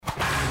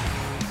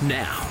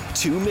Now,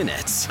 2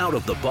 minutes out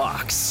of the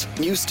box.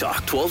 News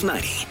Talk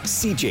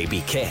 1290,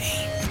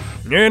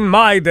 CJBK. In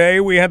my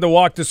day, we had to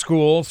walk to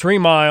school 3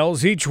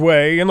 miles each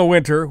way in the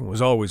winter. It was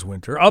always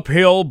winter.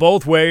 Uphill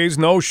both ways,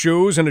 no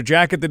shoes, and a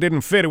jacket that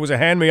didn't fit. It was a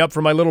hand-me-up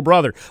for my little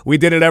brother. We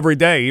did it every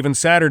day, even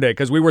Saturday,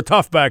 because we were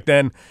tough back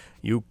then.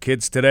 You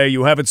kids today,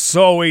 you have it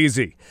so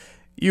easy.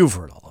 You've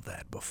heard all of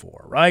that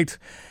before, right?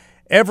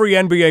 Every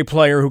NBA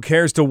player who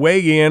cares to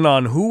weigh in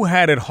on who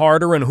had it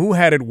harder and who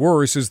had it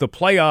worse as the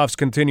playoffs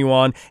continue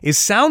on is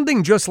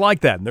sounding just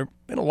like that. And there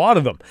have been a lot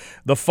of them.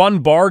 The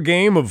fun bar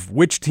game of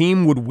which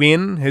team would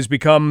win has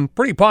become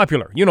pretty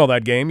popular. You know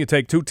that game. You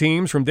take 2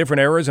 teams from different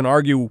eras and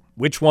argue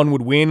which one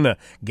would win, a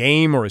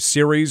game or a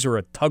series or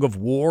a tug of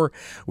war.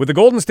 With the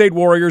Golden State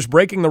Warriors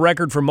breaking the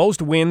record for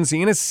most wins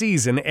in a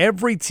season,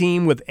 every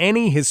team with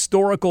any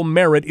historical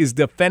merit is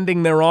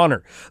defending their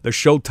honor. The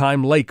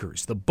Showtime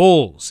Lakers, the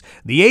Bulls,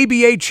 the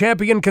ABA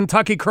champion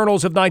Kentucky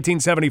Colonels of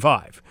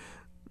 1975.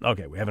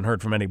 Okay, we haven't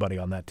heard from anybody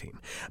on that team.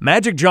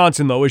 Magic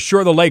Johnson, though, is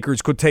sure the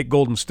Lakers could take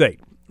Golden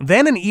State.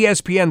 Then an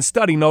ESPN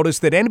study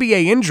noticed that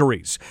NBA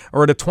injuries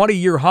are at a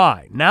 20-year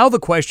high. Now the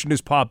question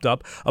has popped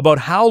up about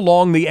how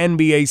long the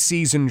NBA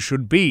season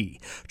should be.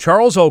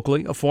 Charles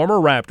Oakley, a former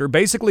Raptor,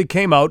 basically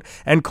came out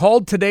and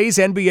called today's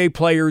NBA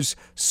players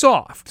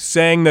soft,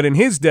 saying that in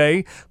his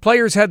day,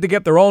 players had to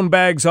get their own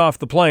bags off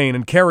the plane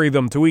and carry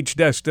them to each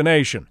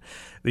destination.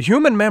 The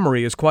human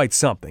memory is quite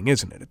something,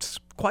 isn't it? It's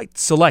quite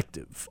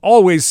selective,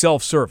 always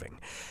self-serving.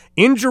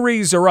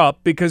 Injuries are up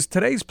because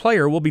today's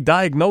player will be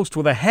diagnosed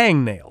with a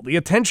hangnail. The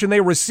attention they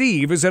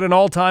receive is at an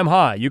all-time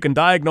high. You can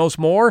diagnose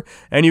more,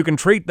 and you can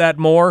treat that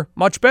more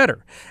much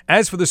better.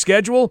 As for the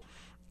schedule,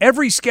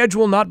 every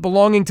schedule not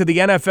belonging to the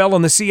NFL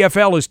and the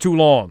CFL is too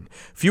long.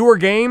 Fewer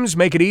games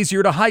make it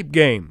easier to hype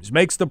games,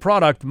 makes the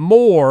product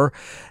more,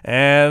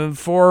 and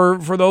for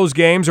those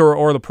games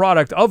or the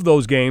product of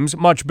those games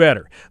much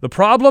better. The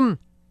problem?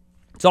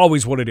 It's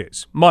always what it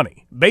is,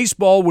 money.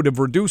 Baseball would have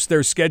reduced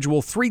their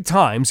schedule 3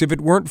 times if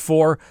it weren't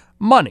for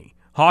money.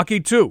 Hockey,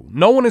 too.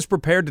 No one is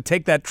prepared to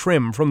take that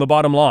trim from the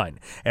bottom line.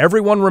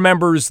 Everyone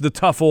remembers the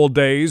tough old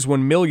days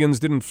when millions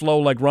didn't flow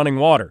like running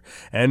water.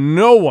 And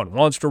no one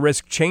wants to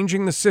risk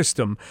changing the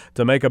system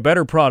to make a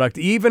better product,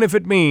 even if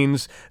it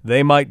means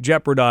they might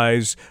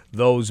jeopardize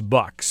those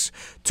bucks.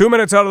 2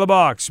 minutes out of the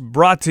box,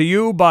 brought to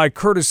you by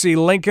Courtesy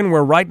Lincoln,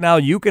 where right now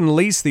you can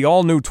lease the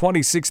all-new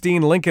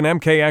 2016 Lincoln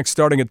MKX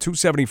starting at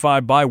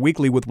 $275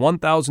 bi-weekly with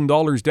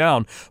 $1,000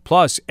 down.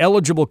 Plus,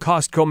 eligible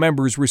Costco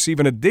members receive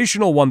an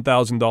additional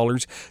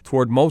 $1,000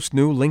 toward most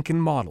new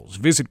Lincoln models.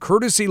 Visit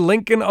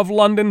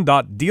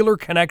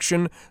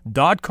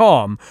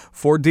courtesylincolnoflondon.dealerconnection.com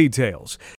for details.